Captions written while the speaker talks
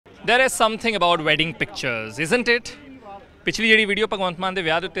There is something about wedding pictures, isn't it? ਪਿਛਲੀ ਜਿਹੜੀ video Bhagwant Mann ਦੇ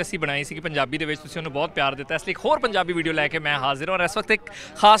ਵਿਆਹ ਦੇ ਉੱਤੇ ਅਸੀਂ ਬਣਾਈ ਸੀ ਕਿ ਪੰਜਾਬੀ ਦੇ ਵਿੱਚ ਤੁਸੀਂ ਉਹਨੂੰ ਬਹੁਤ ਪਿਆਰ ਦਿੱਤਾ, ਇਸ ਲਈ ਇੱਕ ਹੋਰ ਪੰਜਾਬੀ ਵੀਡੀਓ ਲੈ ਕੇ ਮੈਂ ਹਾਜ਼ਰ ਹਾਂ ਔਰ ਇਸ ਵਕਤ ਇੱਕ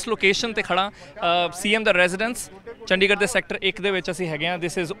ਖਾਸ ਲੋਕੇਸ਼ਨ ਤੇ ਖੜਾ ਸੀਐਮ ਦਾ ਰੈਜ਼ੀਡੈਂਸ ਚੰਡੀਗੜ੍ਹ ਦੇ ਸੈਕਟਰ 1 ਦੇ ਵਿੱਚ ਅਸੀਂ ਹੈਗੇ ਹਾਂ।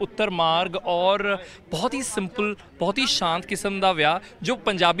 ਦਿਸ ਇਜ਼ ਉੱਤਰ ਮਾਰਗ ਔਰ ਬਹੁਤ ਹੀ ਸਿੰਪਲ, ਬਹੁਤ ਹੀ ਸ਼ਾਂਤ ਕਿਸਮ ਦਾ ਵਿਆਹ ਜੋ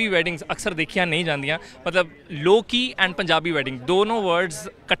ਪੰਜਾਬੀ ਵੈਡਿੰਗਸ ਅਕਸਰ ਦੇਖੀਆਂ ਨਹੀਂ ਜਾਂਦੀਆਂ। ਮਤਲਬ ਲੋਕੀ ਐਂਡ ਪੰਜਾਬੀ ਵੈਡਿੰਗ ਦੋਨੋਂ ਵਰਡਸ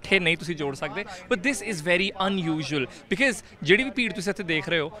ਇਕੱਠੇ ਨਹੀਂ ਤੁਸੀਂ ਜੋੜ ਸਕਦੇ, but this is very ਅਨਯੂਜੂਅਲ because ਜਿਹੜੀ ਵੀ ਭੀੜ ਤੁਸੀਂ ਇੱਥੇ ਦੇਖ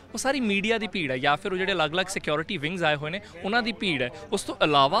ਰਹੇ ਹੋ ਉਹ ਸਾਰੀ ਮੀਡੀਆ ਦੀ ਭੀੜ ਹੈ ਜਾਂ ਫਿਰ ਉਹ ਜਿਹੜੇ ਅਲੱਗ-ਅਲੱਗ ਸਿਕਿਉਰਿਟੀ ਵਿੰਗਸ ਆਏ ਹੋਏ ਨੇ ਉਹਨਾਂ ਦੀ ਭੀੜ ਹੈ। ਉਸ ਤੋਂ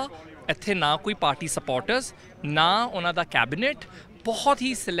ਇਲਾਵਾ ਇੱਥੇ ਨਾ ਕੋਈ ਪਾਰਟੀ ਸਪੋਰਟਰਸ ਨਾ ਉਹਨਾਂ ਦਾ ਕੈਬਨਿਟ, बहुत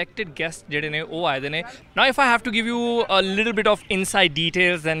ही selected guests ਜਿਹੜੇ ਨੇ ਉਹ ਆਏ ਦੇ ਨੇ। Now if I have to give you a little bit of inside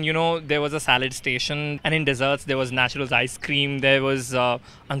details, then you know there was a salad station and in desserts there was naturals ice cream, there was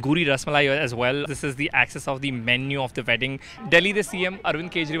anguri rasmalai as well. This is the access of the menu of the wedding. Delhi ਦੇ CM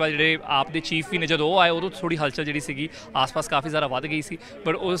Arvind Kejriwal ਜਿਹੜੇ ਆਪ ਦੇ chief ਵੀ ਨੇ ਜਦੋਂ ਉਹ ਆਏ ਉਦੋਂ ਥੋੜੀ ਹਲਚਲ ਜਿਹੜੀ ਸੀਗੀ ਆਸ-ਪਾਸ ਕਾਫੀ ਜ਼ਿਆਦਾ ਵੱਧ ਗਈ ਸੀ,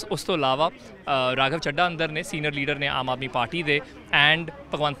 ਬਟ ਉਸ ਤੋਂ ਇਲਾਵਾ ਰਾਘਵ ਚੱਡਾ ਅੰਦਰ ਨੇ, ਸੀਨੀਅਰ ਲੀਡਰ ਨੇ ਆਮ ਆਦਮੀ ਪਾਰਟੀ ਦੇ, ਐਂਡ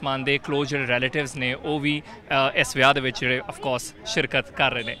ਭਗਵੰਤ ਮਾਨ ਦੇ ਕਲੋਜ਼ ਜਿਹੜੇ ਰਿਲੇਟਿਵਸ ਨੇ ਉਹ ਵੀ ਇਸ ਵਿਆਹ ਦੇ ਵਿੱਚ ਜਿਹੜੇ ਆਫ ਕੋਰਸ ਸ਼ਿਰਕਤ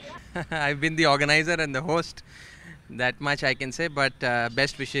ਕਰ ਰਹੇ ਨੇ। I've been the organizer and the host, that much I can say, but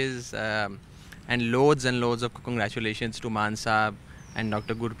best wishes and loads of congratulations to Mann Saab and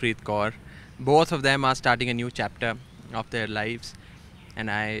Dr. Gurpreet Kaur. Both of them are starting a new chapter of their lives,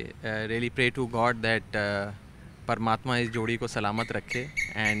 and I really pray to God that Paramatma is jodi ko salamat rakhe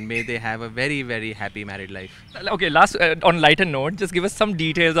and may they have a very happy married life. Okay, last on lighter note, just give us some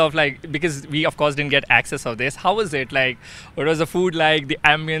details of like, because we of course didn't get access of this. How was it like? What was the food like? The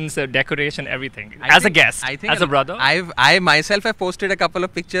ambience, decoration, everything. As a guest, as a brother. I myself have posted a couple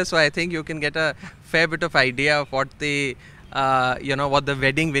of pictures, so I think you can get a fair bit of idea of what the what the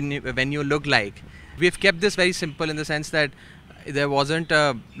wedding venue looked like. We've kept this very simple in the sense that there wasn't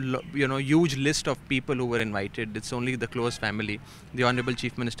a huge list of people who were invited. It's only the close family. The Honorable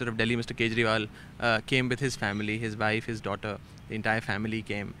Chief Minister of Delhi, Mr. Kejriwal, came with his family, his wife, his daughter. The entire family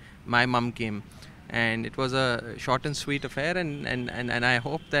came. My mum came, and it was a short and sweet affair. And I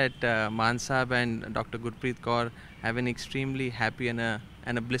hope that Mann Saab and Dr. Gurpreet Kaur have an extremely happy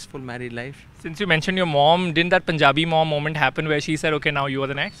and a blissful married life. Since you mentioned your mom, didn't that Punjabi mom moment happen where she said, "Okay, now you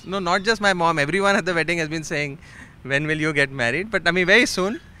are the next"? No, not just my mom. Everyone at the wedding has been saying, when will you get married? But I mean, very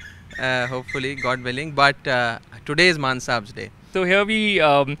soon, hopefully, God willing. But today is Mann Saab's day. So here we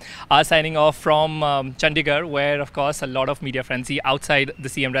are signing off from Chandigarh, where of course a lot of media frenzy outside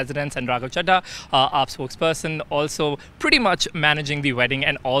the CM residence, and Raghav Chaddha, our spokesperson, also pretty much managing the wedding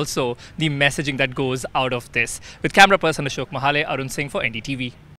and also the messaging that goes out of this. With camera person Ashok Mahale, Arun Singh for NDTV.